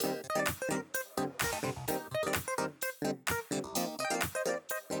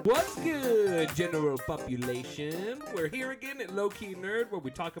What's good, general population? We're here again at Low Key Nerd, where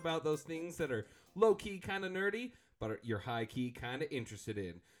we talk about those things that are low key kind of nerdy, but you're high key kind of interested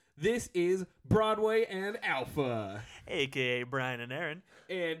in. This is Broadway and Alpha. AKA Brian and Aaron.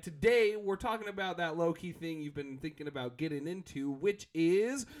 And today we're talking about that low key thing you've been thinking about getting into, which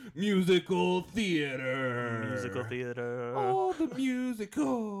is musical theater. Musical theater. All the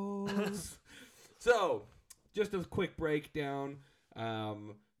musicals. So, just a quick breakdown.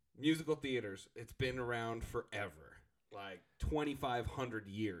 Musical theaters, it's been around forever. Like 2,500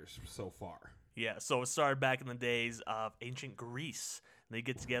 years so far. Yeah, so it started back in the days of ancient Greece. They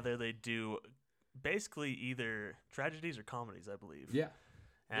get together, they do basically either tragedies or comedies, I believe. Yeah.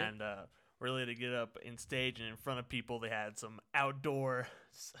 And really to get up in stage and in front of people, they had some outdoor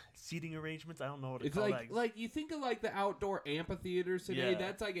seating arrangements. I don't know what to call that. Like you think of like the outdoor amphitheaters today, Yeah.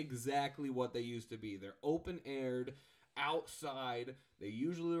 that's like exactly what they used to be. They're open-aired, outside. They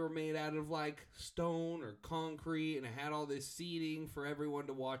usually were made out of like stone or concrete, and it had all this seating for everyone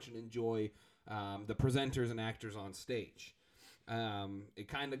to watch and enjoy the presenters and actors on stage. It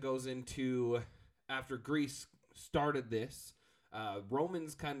kind of goes into, after Greece started this,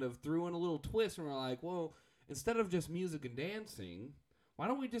 Romans kind of threw in a little twist and were like, well, instead of just music and dancing, why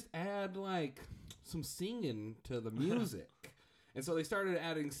don't we just add like some singing to the music? And so they started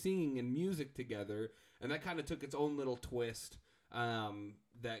adding singing and music together, and that kind of took its own little twist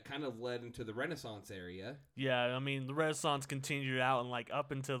that kind of led into the Renaissance area. Yeah, I mean, the Renaissance continued out and like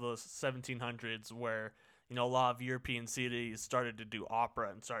up until the 1700s where, you know, a lot of European cities started to do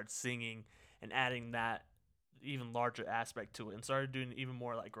opera and started singing and adding that even larger aspect to it and started doing even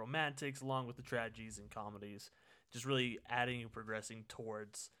more like romantics along with the tragedies and comedies, just really adding and progressing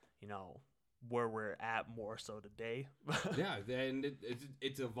towards, you know, where we're at more so today. Yeah, and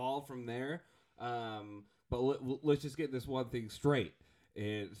it's evolved from there. But let's just get this one thing straight.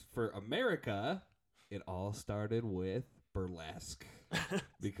 It's for America, it all started with burlesque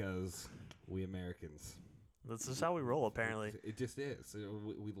because we Americans. This is how we roll, apparently. It just is.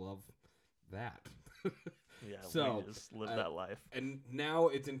 We love that. Yeah, So, we just live that life. And now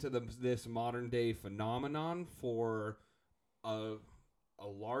it's into this modern day phenomenon for a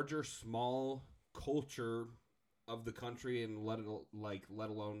larger, small culture of the country, and let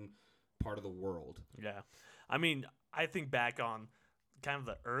alone part of the world. Yeah. I mean, I think back on kind of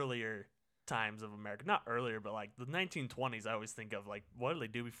the earlier times of America. Not earlier, but like the 1920s, I always think of like, what did they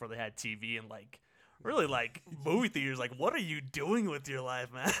do before they had TV and like really like movie theaters? Like, what are you doing with your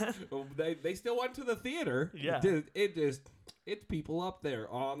life, man? Well, they still went to the theater. Yeah. It's people up there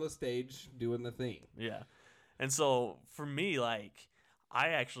on the stage doing the thing. Yeah. And so for me, like, I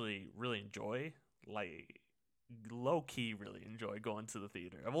actually really enjoy, like, low-key really enjoy going to the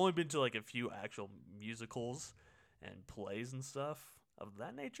theater. I've only been to, like, a few actual musicals and plays and stuff of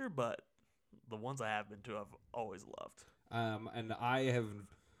that nature, but the ones I have been to, I've always loved. And I have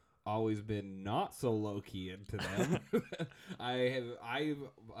always been not so low-key into them. I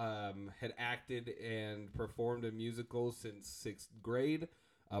had acted and performed in musicals since 6th grade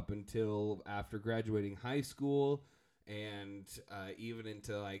up until after graduating high school, and even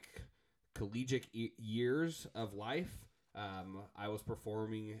into like collegiate years of life. I was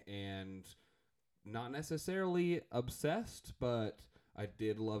performing and not necessarily obsessed, but I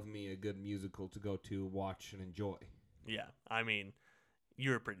did love me a good musical to go to, watch, and enjoy. Yeah, I mean,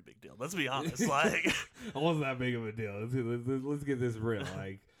 you're a pretty big deal. Let's be honest. Like, I wasn't that big of a deal. Let's get this real.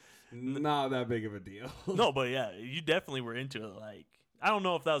 Like, not that big of a deal. No, but yeah, you definitely were into it. Like, I don't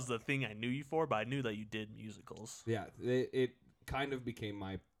know if that was the thing I knew you for, but I knew that you did musicals. Yeah, it kind of became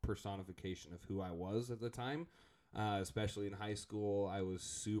my personification of who I was at the time. Especially in high school, I was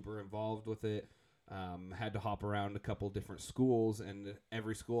super involved with it. Had to hop around a couple different schools, and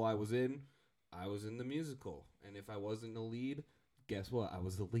every school I was in the musical. And if I wasn't the lead, guess what? I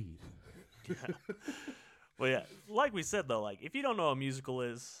was the lead. Well, yeah, like we said though, like if you don't know what a musical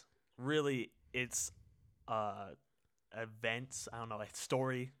is, really, it's events. I don't know, like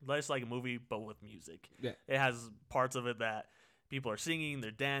story. It's like a movie, but with music. Yeah. It has parts of it that people are singing,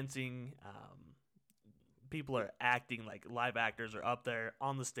 they're dancing, people are acting, like live actors are up there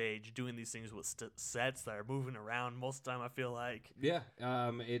on the stage doing these things with sets that are moving around most of the time, I feel like. Yeah,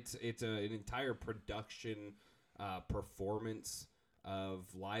 it's an entire production performance of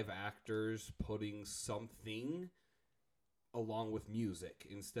live actors putting something along with music,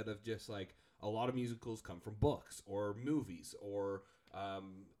 instead of just like a lot of musicals come from books or movies, or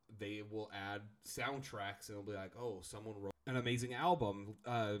they will add soundtracks and it'll be like, oh, someone wrote an amazing album.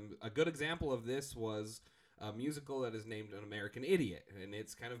 A good example of this was a musical that is named An American Idiot, and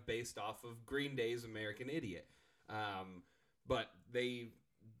it's kind of based off of Green Day's American Idiot. But they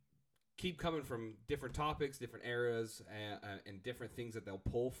keep coming from different topics, different eras, and different things that they'll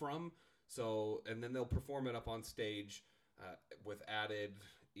pull from. So, and then they'll perform it up on stage with added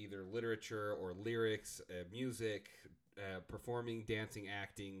either literature or lyrics, music, performing, dancing,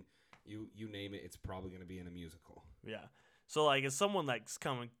 acting. You name it, it's probably going to be in a musical. Yeah. So, like, as someone that's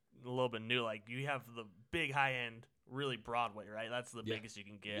coming a little bit new, like, you have the big high-end, really Broadway, right? That's the biggest you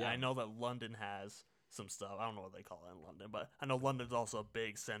can get. Yeah. I know that London has some stuff. I don't know what they call it in London, but I know London's also a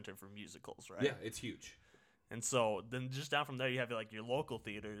big center for musicals, right? Yeah, it's huge. And so then just down from there, you have, like, your local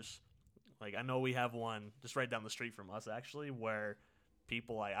theaters. Like, I know we have one just right down the street from us, actually, where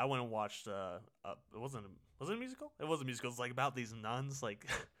people, like, I went and watched, was it a musical? It was a musical. It's, like, about these nuns, like,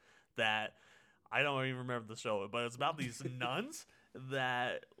 that, I don't even remember the show, but it's about these nuns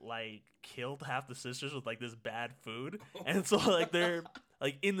that, like, killed half the sisters with, like, this bad food. And so, like, they're,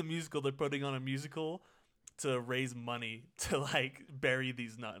 like, in the musical, they're putting on a musical to raise money to, like, bury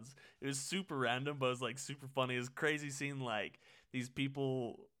these nuns. It was super random, but it was, like, super funny. It was crazy seeing, like, these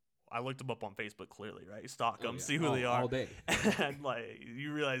people. I looked them up on Facebook, clearly, right? Stalk them, see who they are. All day. And, like,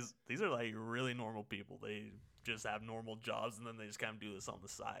 you realize these are, like, really normal people. They just have normal jobs, and then they just kind of do this on the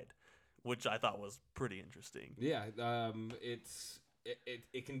side, which I thought was pretty interesting. Yeah,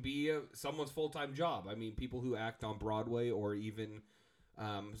 it can be someone's full-time job. I mean, people who act on Broadway or even,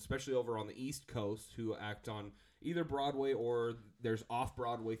 especially over on the East Coast, who act on either Broadway or there's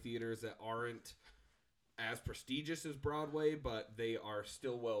off-Broadway theaters that aren't as prestigious as Broadway, but they are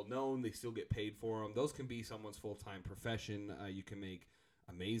still well-known. They still get paid for them. Those can be someone's full-time profession. You can make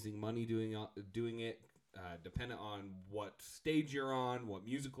amazing money doing it, dependent on what stage you're on, what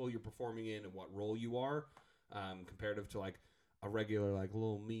musical you're performing in, and what role you are, comparative to, like, a regular, like,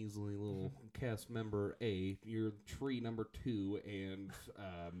 little measly little cast member A, you're tree number 2 and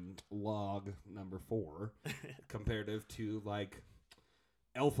log number 4, comparative to, like,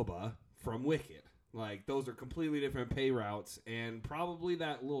 Elphaba from Wicked. Like, those are completely different pay routes, and probably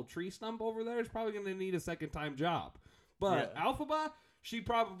that little tree stump over there is probably going to need a second-time job. But yeah. Elphaba, she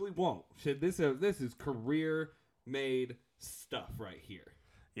probably won't. This is career-made stuff right here.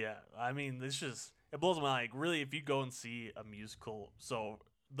 Yeah, I mean, it blows my mind. Like, really, if you go and see a musical, so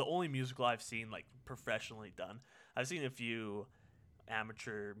the only musical I've seen, like, professionally done, I've seen a few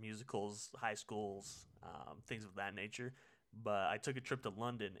amateur musicals, high schools, things of that nature. But I took a trip to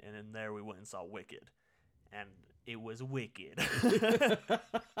London, and in there we went and saw Wicked. And it was wicked, to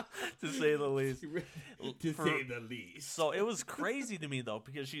say the least. Say the least. So it was crazy to me, though,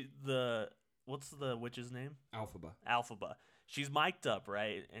 because what's the witch's name? Elphaba. She's mic'd up,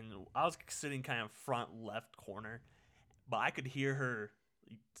 right? And I was sitting kind of front left corner, but I could hear her,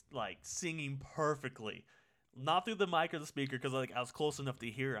 like, singing perfectly. Not through the mic or the speaker, because, like, I was close enough to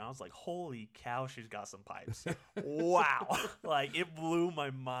hear her. I was like, holy cow, she's got some pipes. Wow. Like, it blew my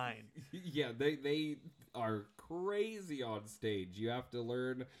mind. Yeah, they are crazy on stage. You have to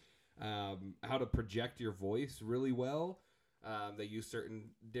learn how to project your voice really well. They use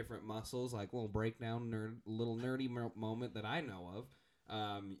certain different muscles, like little breakdown, little nerdy moment that I know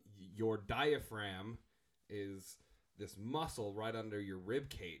of. Your diaphragm is this muscle right under your rib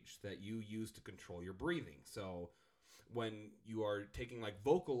cage that you use to control your breathing. So when you are taking, like,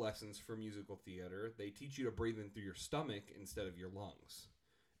 vocal lessons for musical theater, they teach you to breathe in through your stomach instead of your lungs.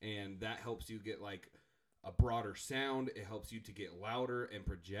 And that helps you get, like, a broader sound. It helps you to get louder and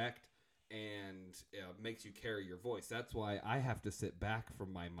project, and makes you carry your voice. That's why I have to sit back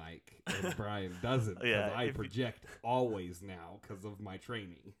from my mic and Brian doesn't, because I project always now because of my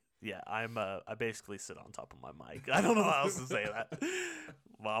training. Yeah, I basically sit on top of my mic. I don't know how else to say that,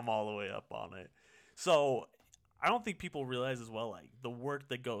 but I'm all the way up on it. So I don't think people realize as well, like, the work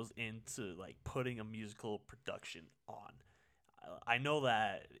that goes into, like, putting a musical production on. I know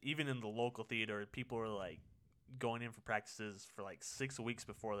that even in the local theater, people are, like, going in for practices for, like, 6 weeks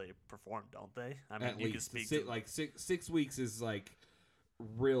before they perform, don't they? I mean, you can speak to, like, 6 weeks is, like,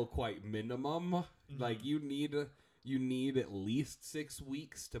 real quite minimum. Mm-hmm. Like, you need at least 6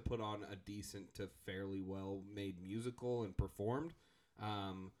 weeks to put on a decent to fairly well-made musical and performed.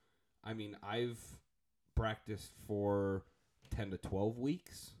 I mean, I've practiced for 10 to 12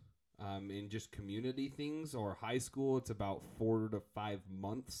 weeks in just community things, or high school. It's about 4 to 5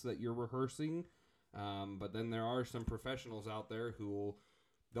 months that you're rehearsing. But then there are some professionals out there who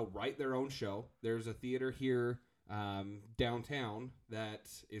they'll write their own show. There's a theater here downtown that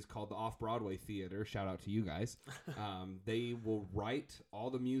is called the Off-Broadway Theater. Shout out to you guys. They will write all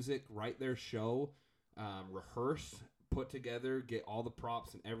the music, write their show, rehearse, put together, get all the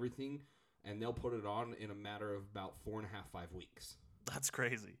props and everything, and they'll put it on in a matter of about 4.5, 5 weeks. That's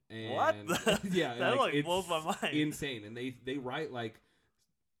crazy. And what? Yeah, that like blows my mind. Insane. And they write, like,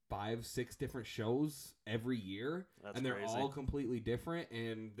 5-6 different shows every year. That's and they're crazy. all completely different,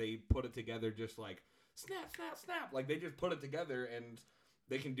 and they put it together just like snap, snap, snap. Like they just put it together and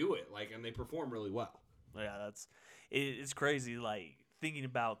they can do it. Like, and they perform really well. Yeah, it's crazy. Like thinking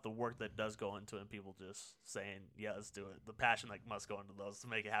about the work that does go into it, and people just saying, "Yeah, let's do it." The passion that must go into those to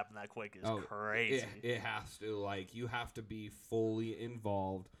make it happen that quick is crazy. It has to. Like, you have to be fully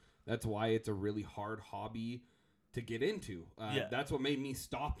involved. That's why it's a really hard hobby to get into. That's what made me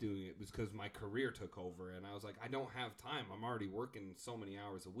stop doing it, was because my career took over, and I was like, I don't have time. I'm already working so many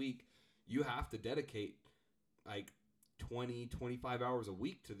hours a week. You have to dedicate like 20, 25 hours a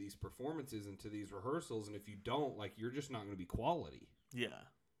week to these performances and to these rehearsals, and if you don't, like, you're just not going to be quality. Yeah,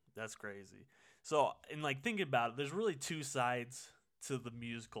 that's crazy. So, and like thinking about it, there's really two sides to the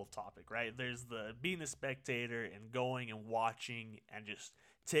musical topic, right? There's the being a spectator and going and watching and just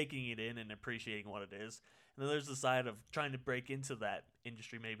taking it in and appreciating what it is. And then there's the side of trying to break into that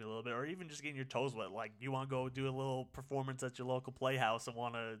industry maybe a little bit, or even just getting your toes wet. Like, you want to go do a little performance at your local playhouse and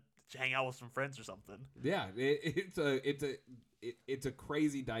want to hang out with some friends or something. Yeah, it's a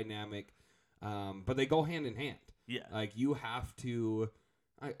crazy dynamic, but they go hand in hand. Yeah. Like, you have to,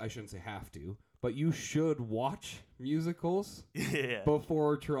 I shouldn't say have to, but you should watch musicals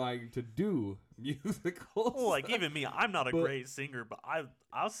before trying to do musicals. Well, like, even me, I'm not a great singer, but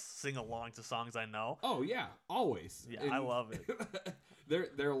I'll sing along to songs I know. Oh, yeah, always. Yeah, I love it.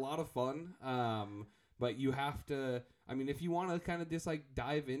 They're a lot of fun, but you have to, I mean, if you want to kind of just, like,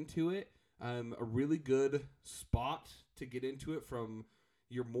 dive into it, a really good spot to get into it from,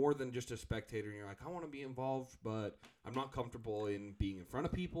 you're more than just a spectator, and you're like, I want to be involved, but I'm not comfortable in being in front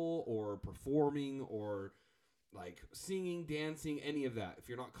of people or performing or, like, singing, dancing, any of that. If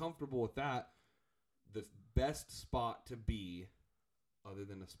you're not comfortable with that, the best spot to be, other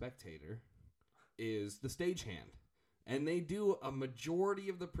than a spectator, is the stagehand. And they do a majority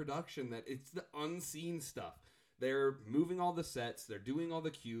of the production that it's the unseen stuff. They're moving all the sets, they're doing all the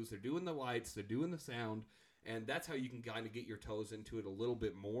cues, they're doing the lights, they're doing the sound, and that's how you can kind of get your toes into it a little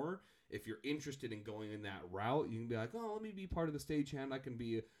bit more. If you're interested in going in that route, you can be like, oh, let me be part of the stagehand. I can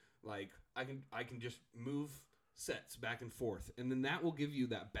be like, I can just move sets back and forth. And then that will give you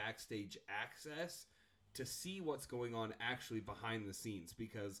that backstage access to see what's going on actually behind the scenes.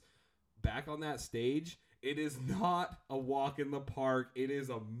 Because back on that stage, it is not a walk in the park. It is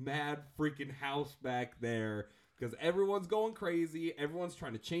a mad freaking house back there. Because everyone's going crazy. Everyone's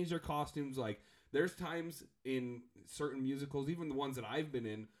trying to change their costumes. Like, there's times in certain musicals, even the ones that I've been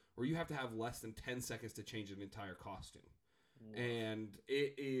in, where you have to have less than 10 seconds to change an entire costume. Whoa. And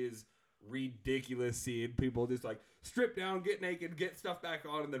it is ridiculous seeing people just, like, strip down, get naked, get stuff back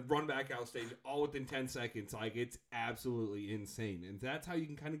on, and then run back out stage all within 10 seconds. Like, it's absolutely insane. And that's how you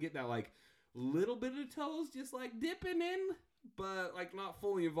can kind of get that, like, little bit of toes just, like, dipping in, but, like, not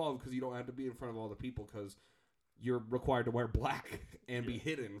fully involved, because you don't have to be in front of all the people, because you're required to wear black and be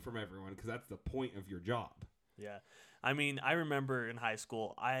hidden from everyone, because that's the point of your job. Yeah. I mean, I remember in high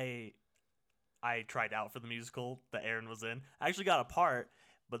school, I tried out for the musical that Aaron was in. I actually got a part,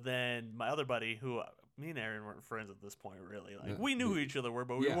 but then my other buddy, who me and Aaron weren't friends at this point, really. Like, we knew who each other were,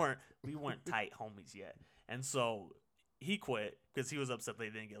 but we weren't tight homies yet. And so he quit because he was upset they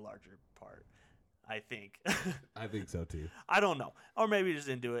didn't get a larger part, I think. I think so, too. I don't know. Or maybe he just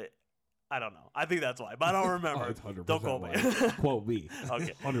didn't do it. I don't know. I think that's why, but I don't remember. It's 100% don't quote me. Quote me.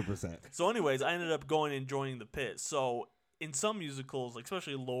 Okay. 100%. So anyways, I ended up going and joining the pit. So in some musicals, like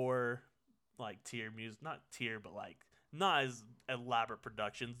especially lower, like tier music, not tier, but like not as elaborate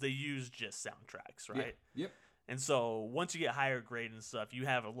productions, they use just soundtracks, right? Yeah. Yep. And so once you get higher grade and stuff, you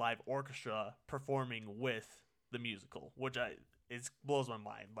have a live orchestra performing with the musical, which it blows my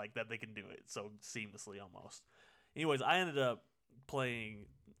mind, like that they can do it so seamlessly almost. Anyways, I ended up playing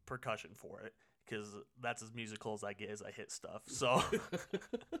percussion for it because that's as musical as I get as I hit stuff. So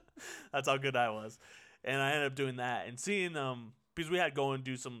that's how good I was. And I ended up doing that and seeing because we had to go and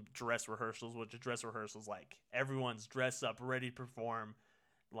do some dress rehearsals, which dress rehearsals, like everyone's dressed up, ready to perform,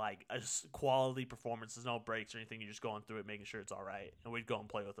 like a quality performance. There's no breaks or anything. You're just going through it, making sure it's all right. And we'd go and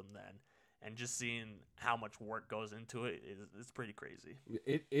play with them then. And just seeing how much work goes into it is pretty crazy.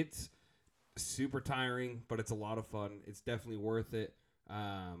 It's super tiring, but it's a lot of fun. It's definitely worth it.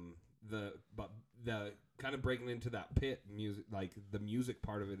 The kind of breaking into that pit music, like the music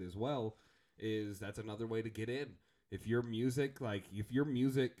part of it as well, that's another way to get in. If your music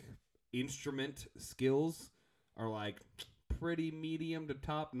instrument skills are like pretty medium to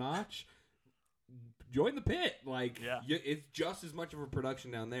top notch, join the pit. Like, it's just as much of a production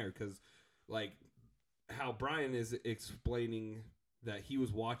down there, because like how Brian is explaining that he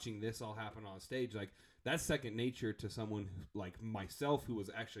was watching this all happen on stage. Like, that's second nature to someone like myself who was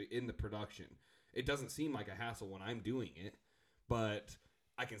actually in the production. It doesn't seem like a hassle when I'm doing it, but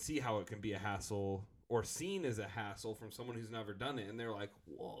I can see how it can be a hassle or seen as a hassle from someone who's never done it. And they're like,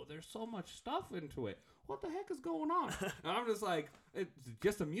 whoa, there's so much stuff into it. What the heck is going on? And I'm just like, it's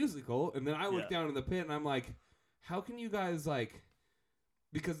just a musical. And then I look down in the pit and I'm like, how can you guys like,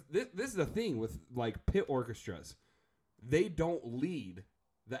 because this is the thing with like pit orchestras. They don't lead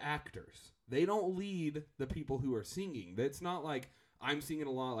the actors. They don't lead the people who are singing. It's not like I'm singing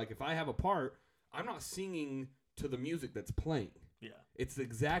along. Like if I have a part, I'm not singing to the music that's playing. Yeah. It's the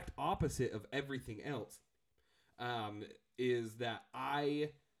exact opposite of everything else. Is that I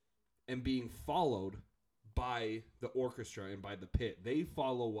am being followed by the orchestra and by the pit. They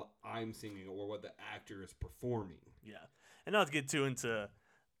follow what I'm singing or what the actor is performing. Yeah. And not to get too into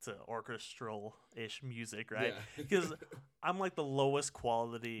orchestral-ish music, right? Because I'm like the lowest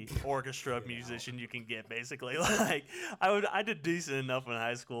quality orchestra musician you can get, basically. Like I did decent enough in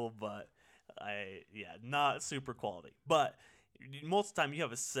high school, but not super quality. But most of the time you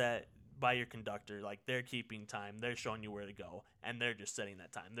have a set by your conductor, like they're keeping time, they're showing you where to go, and they're just setting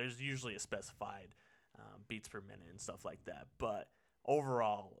that time. There's usually a specified beats per minute and stuff like that. But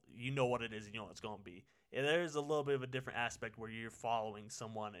overall, you know what it is, you know what it's going to be. And there's a little bit of a different aspect where you're following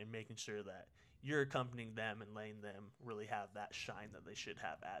someone and making sure that you're accompanying them and letting them really have that shine that they should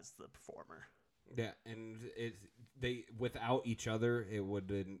have as the performer. Yeah, and they without each other,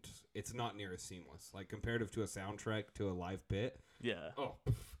 it's not near as seamless. Like comparative to a soundtrack to a live pit. Yeah. Oh,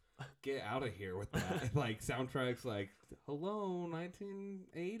 get out of here with that. Like soundtracks like, hello,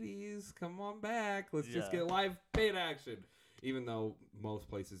 1980s, come on back. Let's just get live pit action. Even though most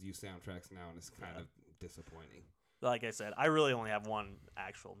places use soundtracks now and it's kind of disappointing. Like I said, I really only have one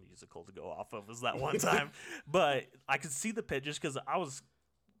actual musical to go off of. Was that one time. But I could see the pit just because I was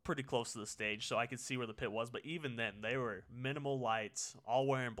pretty close to the stage, so I could see where the pit was. But even then, they were minimal lights, all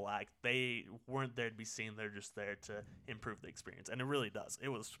wearing black. They weren't there to be seen. They're just there to improve the experience, and it really does. It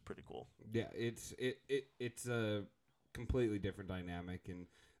was pretty cool. Yeah, it's a completely different dynamic, and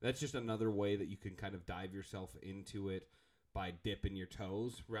that's just another way that you can kind of dive yourself into it by dipping your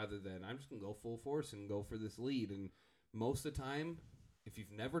toes rather than I'm just going to go full force and go for this lead. And most of the time, if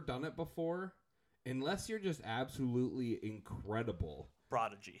you've never done it before, unless you're just absolutely incredible.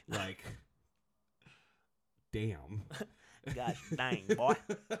 Prodigy. Like, damn. Gosh dang, boy.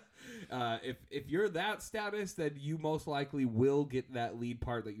 If you're that status, then you most likely will get that lead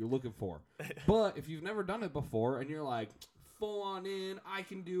part that you're looking for. But if you've never done it before and you're like, full on in, I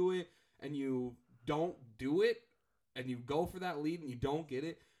can do it, and you don't do it, and you go for that lead and you don't get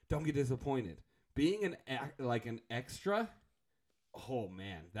it, don't get disappointed. Being an extra, oh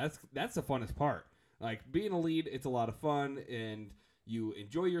man, that's the funnest part. Like being a lead, it's a lot of fun and you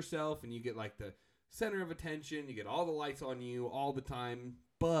enjoy yourself and you get like the center of attention, you get all the lights on you all the time.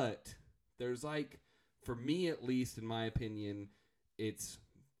 But there's like, for me at least, in my opinion,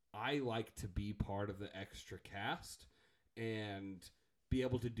 I like to be part of the extra cast and be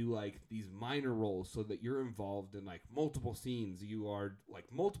able to do like these minor roles so that you're involved in like multiple scenes. You are like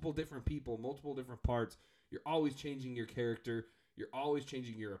multiple different people, multiple different parts. You're always changing your character. You're always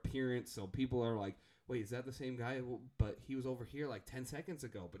changing your appearance. So people are like, wait, is that the same guy? Well, but he was over here like 10 seconds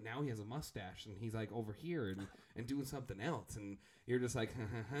ago, but now he has a mustache and he's like over here and doing something else. And you're just like,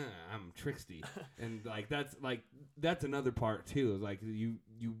 I'm Trixie. And like, that's another part too. Is like you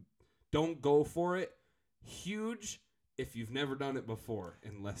don't go for it huge if you've never done it before,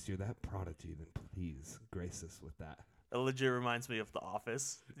 unless you're that prodigy, then please grace us with that. It legit reminds me of The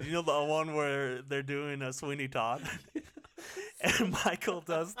Office. You know the one where they're doing a Sweeney Todd? And Michael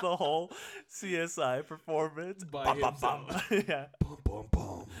does the whole CSI performance. By himself. Yeah. Bum, bum,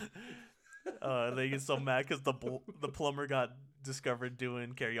 bum. They get so mad because the plumber got discovered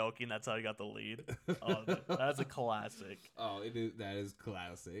doing karaoke, and that's how he got the lead. Oh, that's a classic. Oh, that is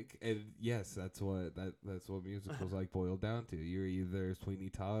classic, and yes, that's what musicals like boil down to. You're either Sweeney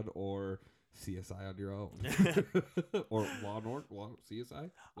Todd or CSI on your own, or Law and Order,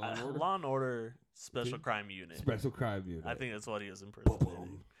 CSI, Law and Order Special Crime Unit. Special Crime Unit. I think that's what he was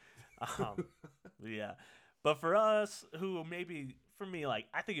impersonating. Yeah, but for us, who maybe. For me, like,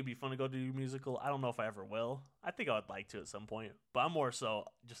 I think it'd be fun to go do a musical. I don't know if I ever will. I think I would like to at some point, but I'm more so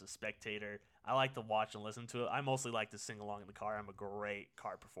just a spectator. I like to watch and listen to it. I mostly like to sing along in the car. I'm a great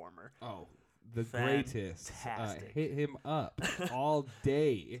car performer. Oh, the greatest. Fantastic. Hit him up all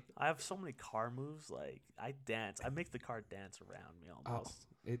day. I have so many car moves. Like, I dance. I make the car dance around me almost.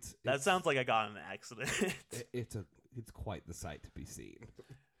 Oh, that sounds like I got in an accident. It's quite the sight to be seen.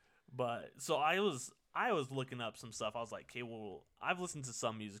 But so I was looking up some stuff. I was like, okay, well, I've listened to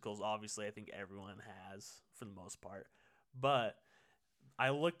some musicals. Obviously, I think everyone has for the most part. But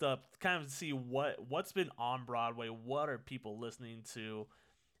I looked up kind of to see what's been on Broadway, what are people listening to,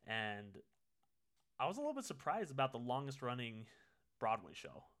 and I was a little bit surprised about the longest running Broadway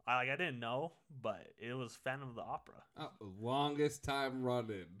show. I didn't know, but it was Phantom of the Opera. Longest time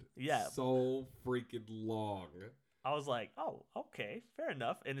running. Yeah. So freaking long. I was like, oh, okay, fair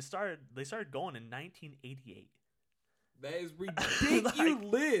enough. And they started going in 1988. That is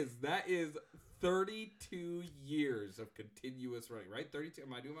ridiculous. That is 32 years of continuous running, right? 32.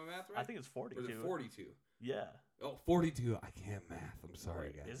 Am I doing my math right? I think it's 42. Or is it 42? Yeah. Oh, 42. I can't math. I'm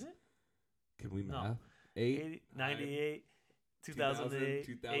sorry, guys. Is it? Can we math? No. 8, 98,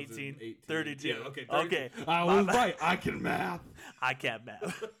 2008, 18, 32. Yeah, okay. 32. Okay. I was right. I can math. I can't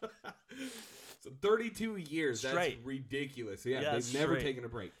math. So 32 years. Straight. That's ridiculous. Yeah, Yeah, they've never straight. taken a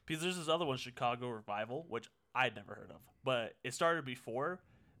break. Because there's this other one, Chicago Revival, which I'd never heard of. But it started before,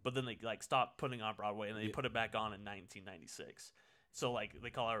 but then they stopped putting on Broadway and they put it back on in 1996. So they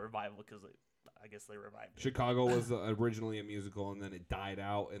call it a revival because I guess they revived it. Chicago was originally a musical, and then it died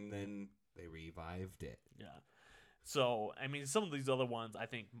out, and then they revived it. Yeah. So, I mean, some of these other ones I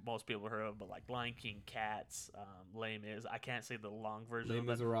think most people heard of, but Lion King, Cats, Les Mis. I can't say the long version. Les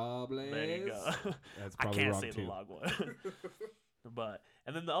Miserables. There you go. That's I probably can't wrong say too. the long one.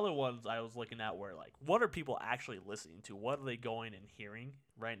 And then the other ones I was looking at were what are people actually listening to? What are they going and hearing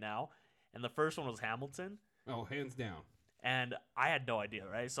right now? And the first one was Hamilton. Oh, hands down. And I had no idea,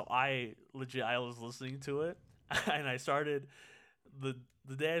 right? So I was listening to it, and I started the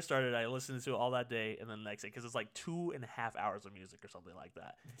day I started, I listened to it all that day, and then the next day, because it's 2.5 hours of music or something like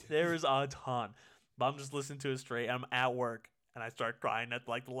that. There's a ton, but I'm just listening to it straight. I'm at work, and I start crying at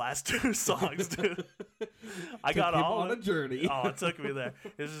the last two songs, dude. I got all on a journey. Oh, it took me there.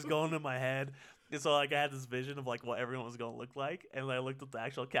 It was just going in my head. And so I had this vision of what everyone was gonna look like, and I looked at the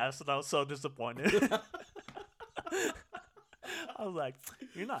actual cast, and I was so disappointed. I was like,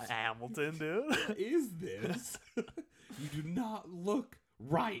 "You're not Hamilton, dude." What is this? You do not look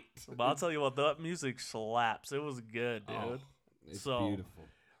right. But I'll tell you what, that music slaps. It was good, dude. Oh, it's So, beautiful.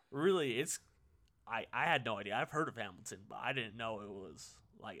 Really, I had no idea. I've heard of Hamilton, but I didn't know it was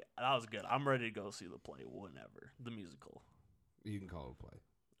that was good. I'm ready to go see the play whenever, the musical. You can call it a play.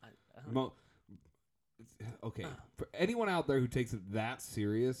 I don't Okay, for anyone out there who takes it that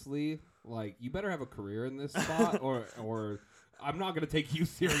seriously, you better have a career in this spot, or I'm not gonna take you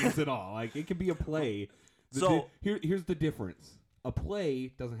serious at all. It can be a play. Here's the difference: a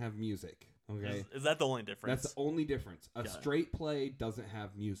play doesn't have music. Okay, is that the only difference? That's the only difference. A straight play doesn't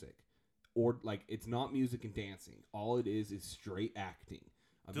have music, or it's not music and dancing. All it is straight acting.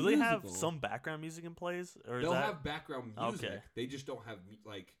 Do they have some background music in plays, or they'll have background music? Okay. They just don't have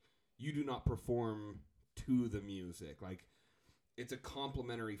you do not perform to the music. It's a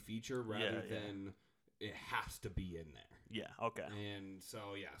complimentary feature rather than it has to be in there. Yeah. Okay. And so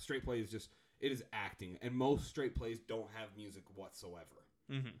straight play is it is acting, and most straight plays don't have music whatsoever.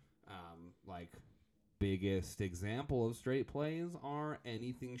 Mm-hmm. Biggest example of straight plays are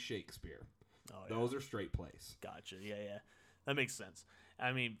anything Shakespeare. Oh, yeah. Those are straight plays. Gotcha. Yeah. That makes sense.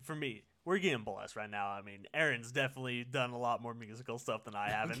 I mean, for me, we're getting blessed right now. I mean, Aaron's definitely done a lot more musical stuff than I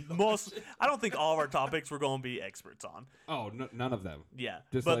have, and I don't think all of our topics we're going to be experts on. Oh, none of them. Yeah,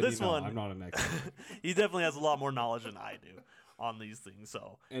 Just but this one, I'm not an expert. He definitely has a lot more knowledge than I do on these things.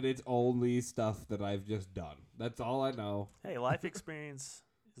 So, and it's only stuff that I've just done. That's all I know. Hey, life experience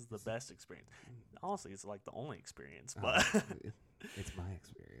is the best experience. Honestly, it's the only experience, but it's my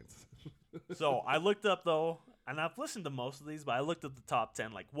experience. So I looked up though, and I've listened to most of these, but I looked at the top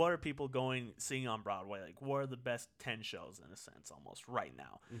 10. What are people seeing on Broadway? What are the best 10 shows in a sense, almost right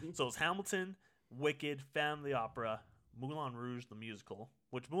now? Mm-hmm. So it's Hamilton, Wicked, Phantom of the Opera, Moulin Rouge the musical,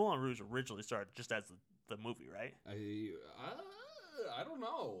 which Moulin Rouge originally started just as the movie, right? I don't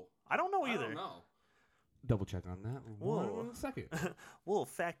know. I don't know either. I don't know. Double check on that. Whoa. 1 second. We'll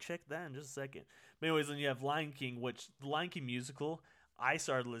fact check that in just a second. But anyways, then you have Lion King, which the Lion King musical, I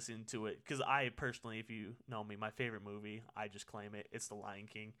started listening to it because I personally, if you know me, my favorite movie, I just claim it. It's The Lion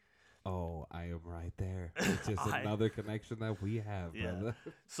King. Oh, I am right there. It's just another connection that we have, brother.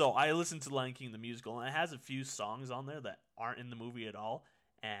 So I listened to Lion King the musical, and it has a few songs on there that aren't in the movie at all,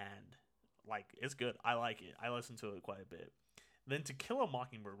 and it's good. I like it. I listened to it quite a bit. Then To Kill a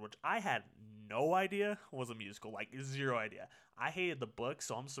Mockingbird, which I had no idea was a musical, zero idea. I hated the book,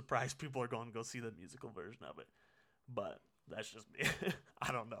 so I'm surprised people are going to go see the musical version of it. But that's just me.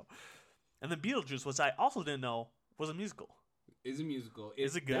 I don't know. And then Beetlejuice, which I also didn't know was a musical. Is a musical.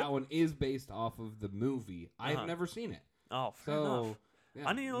 Is it good? That one is based off of the movie. I've never seen it. Oh, fair enough. Yeah.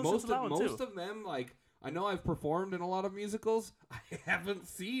 I need to listen to that one most too. of them, like, I know I've performed in a lot of musicals. I haven't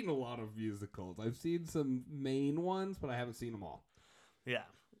seen a lot of musicals. I've seen some main ones, but I haven't seen them all. Yeah,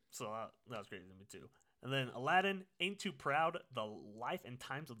 so that was crazy to me too. And then Aladdin, Ain't Too Proud, The Life and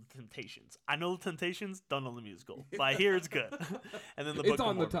Times of the Temptations. I know the Temptations, don't know the musical, but I hear it's good. And then the Book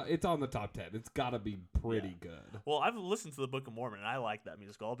of Mormon. It's on the top 10. It's got to be pretty good. Well, I've listened to the Book of Mormon, and I like that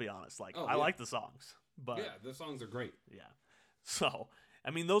musical. I'll be honest. Like, Oh, I yeah. like the songs, but Yeah, the songs are great. yeah. So,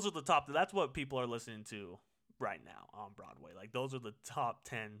 I mean, those are the top. That's what people are listening to right now on Broadway. Like, those are the top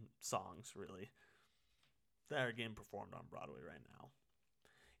 10 songs, really, that are getting performed on Broadway right now.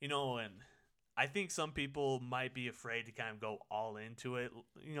 You know, and I think some people might be afraid to kind of go all into it.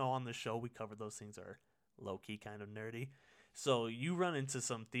 You know, on the show, we cover those things are low-key kind of nerdy. So you run into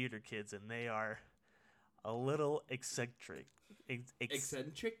some theater kids, and they are a little eccentric.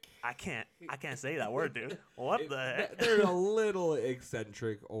 Eccentric? I can't say that word, dude. What the heck? They're a little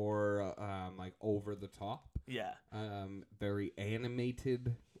eccentric or like over the top. Yeah. Very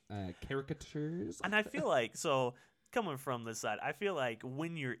animated caricatures. And I feel like, so coming from this side, I feel like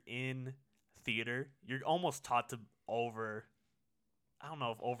when you're in theater, you're almost taught to oversell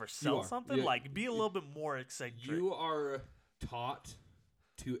something. Yeah. Like, be a little bit more eccentric. You are taught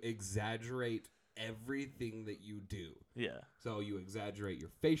to exaggerate everything that you do. Yeah. So you exaggerate your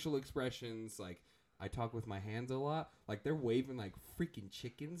facial expressions. Like, I talk with my hands a lot. Like, they're waving like freaking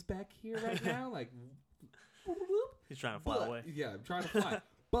chickens back here right now. Like, He's trying to fly away. Yeah, I'm trying to fly.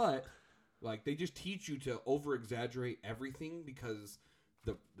 But, like, they just teach you to over exaggerate everything because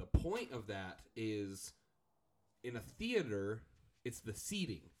the point of that is in a theater, it's the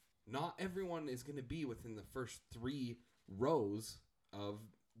seating. Not everyone is going to be within the first 3 rows of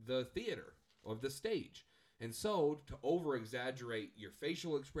the theater, of the stage. And so, to over-exaggerate your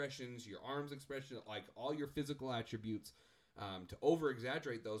facial expressions, your arms expression, like all your physical attributes, to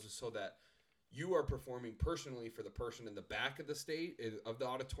over-exaggerate those is so that you are performing personally for the person in the back of the stage, of the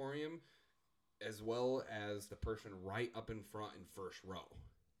auditorium, as well as the person right up in front in first row.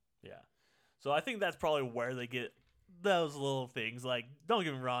 Yeah. So I think that's probably where they get those little things. Like, don't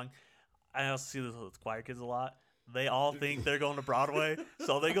get me wrong, I also see this with choir kids a lot. They all think they're going to Broadway,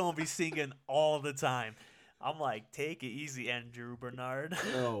 so they're going to be singing all the time. I'm like, take it easy, Andrew Bernard.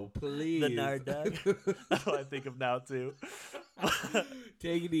 Oh, please. Bernard Doug. That's what I think of now, too.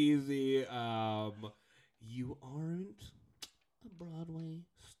 Take it easy. You aren't a Broadway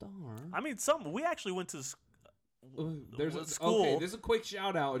star. I mean, we actually went to school. Okay, there's a quick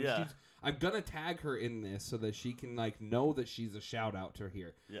shout out. And Yeah. I'm gonna tag her in this so that she can like know that she's a shout out to her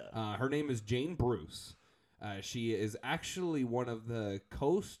here. Yeah. Her name is Jane Bruce. She is actually one of the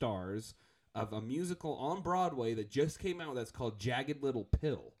co-stars of a musical on Broadway that just came out that's called Jagged Little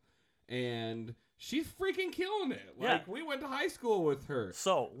Pill, and she's freaking killing it. Like, we went to high school with her.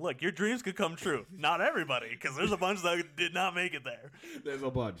 So, look, your dreams could come true. Not everybody, because there's a bunch that did not make it there. There's a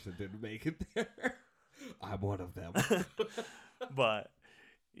bunch that didn't make it there. I'm one of them. But,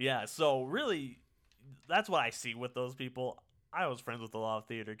 yeah, so really, that's what I see with those people. I was friends with a lot of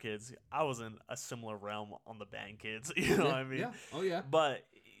theater kids. I was in a similar realm on the band kids. You know what I mean? Yeah. Oh, yeah. But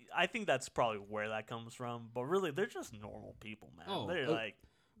I think that's probably where that comes from. But really, they're just normal people, man. Oh, They're like...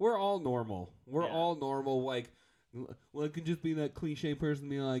 We're all normal. We're Yeah. all normal. Like, well, it could just be that cliche person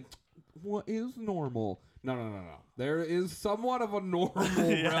being like, what is normal? No. There is somewhat of a normal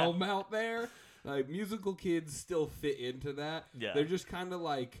realm out there. Like, musical kids still fit into that. Yeah. They're just kind of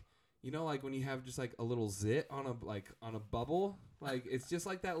like, you know, like when you have just like a little zit on a bubble. Like, it's just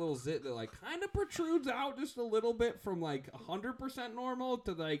like that little zit that like kind of protrudes out just a little bit from like 100% normal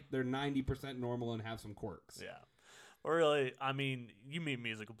to like they're 90% normal and have some quirks. Yeah. Or really, I mean, you meet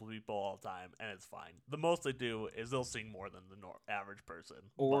musical people all the time, and it's fine. The most they do is they'll sing more than the average person.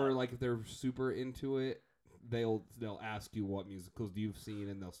 Or but, like if they're super into it, they'll ask you what musicals you've seen,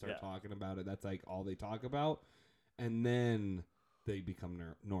 and they'll start talking about it. That's like all they talk about, and then they become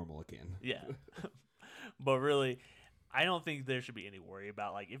normal again. Yeah. But really, I don't think there should be any worry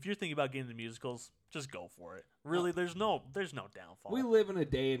about, like, if you're thinking about getting into musicals, just go for it. Really, there's no downfall. We live in a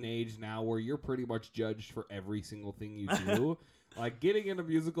day and age now where you're pretty much judged for every single thing you do. Like, getting into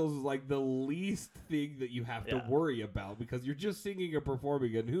musicals is like the least thing that you have to worry about because you're just singing or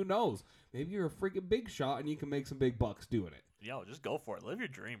performing, and who knows? Maybe you're a freaking big shot and you can make some big bucks doing it. Yo, just go for it. Live your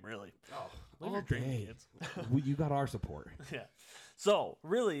dream, really. Oh, Live your dream, kids. You got our support. Yeah. So,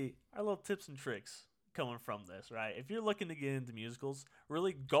 really, our little tips and tricks coming from this, right? If you're looking to get into musicals,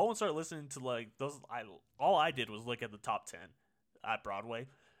 really go and start listening to like those. All I did was look at the top 10 at Broadway.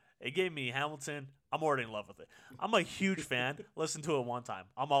 It gave me Hamilton. I'm already in love with it. I'm a huge fan. Listen to it one time.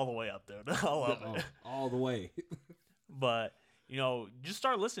 I'm all the way up, dude. I love it. All the way. But just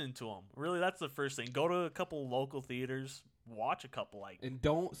start listening to them. Really, that's the first thing. Go to a couple local theaters, watch a couple. And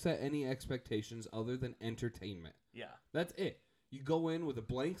don't set any expectations other than entertainment. Yeah. That's it. You go in with a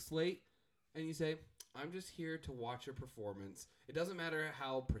blank slate and you say, I'm just here to watch a performance. It doesn't matter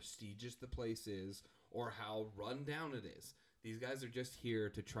how prestigious the place is or how run down it is. These guys are just here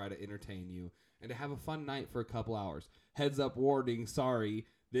to try to entertain you and to have a fun night for a couple hours. Heads up warning, sorry,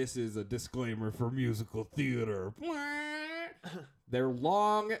 this is a disclaimer for musical theater. They're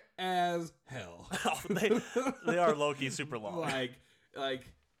long as hell. They are low-key super long.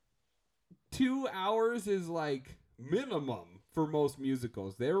 Like 2 hours is like minimum for most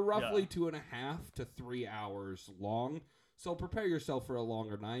musicals. They're roughly 2.5 to 3 hours long. So prepare yourself for a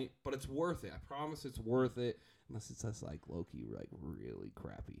longer night, but it's worth it. I promise it's worth it. Unless it's just like low-key, like really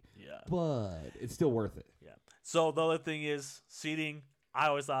crappy. Yeah. But it's still worth it. Yeah. So the other thing is seating. I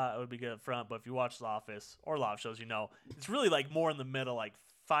always thought it would be good up front, but if you watch The Office or live shows, it's really like more in the middle, like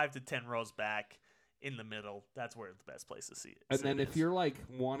 5 to 10 rows back in the middle. That's where the best place to see it. And then if you're like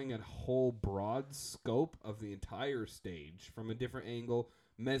wanting a whole broad scope of the entire stage from a different angle,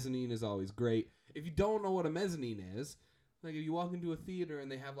 mezzanine is always great. If you don't know what a mezzanine is, like if you walk into a theater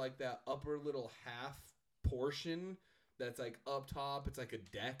and they have like that upper little half portion that's like up top, it's like a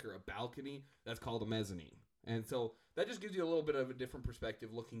deck or a balcony, that's called a mezzanine. And so that just gives you a little bit of a different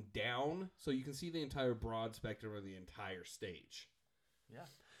perspective looking down so you can see the entire broad spectrum of the entire stage. Yeah.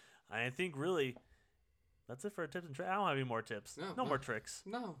 I think really that's it for our tips and tricks. I don't have any more tips. No more tricks.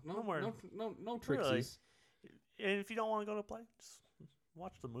 No tricksies. Really. And if you don't want to go to play, just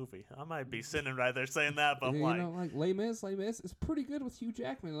watch the movie. I might be sitting right there saying that, but like Les Mis is pretty good with Hugh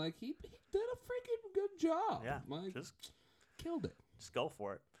Jackman. Like he did a freaking good job. Yeah, like, just killed it. Just go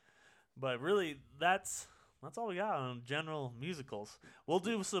for it. But really, that's all we got on general musicals. We'll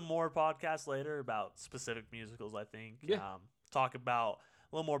do some more podcasts later about specific musicals, I think. Yeah. Talk about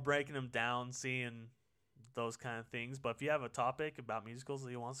a little more breaking them down, seeing those kind of things. But if you have a topic about musicals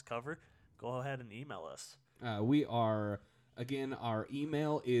that you want us to cover, go ahead and email us. We are, again, our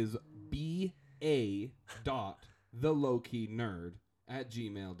email is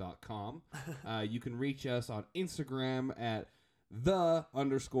ba.thelowkeynerd@gmail.com. You can reach us on Instagram at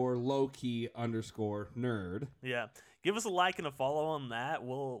 _lowkey_nerd. Yeah. Give us a like and a follow on that.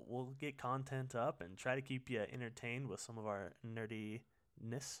 We'll get content up and try to keep you entertained with some of our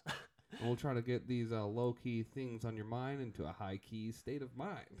nerdiness. And we'll try to get these low-key things on your mind into a high-key state of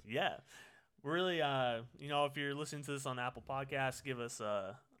mind. Yeah. Really, if you're listening to this on Apple Podcasts, give us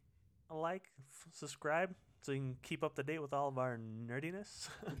a like, subscribe, so you can keep up to date with all of our nerdiness.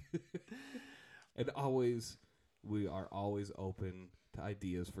 And we are always open to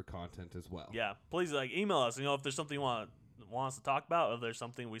ideas for content as well. Yeah. Please, email us. If there's something you want us to talk about, or there's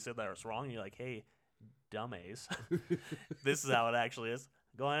something we said that was wrong, you're like, hey, dumbass, this is how it actually is.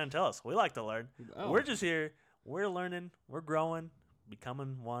 Go ahead and tell us. We like to learn. Oh. We're just here. We're learning. We're growing,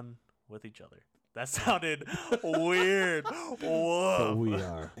 becoming one with each other. That sounded weird. Whoa. But we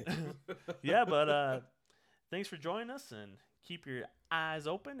are. Yeah, but thanks for joining us, and keep your eyes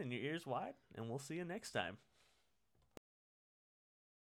open and your ears wide, and we'll see you next time.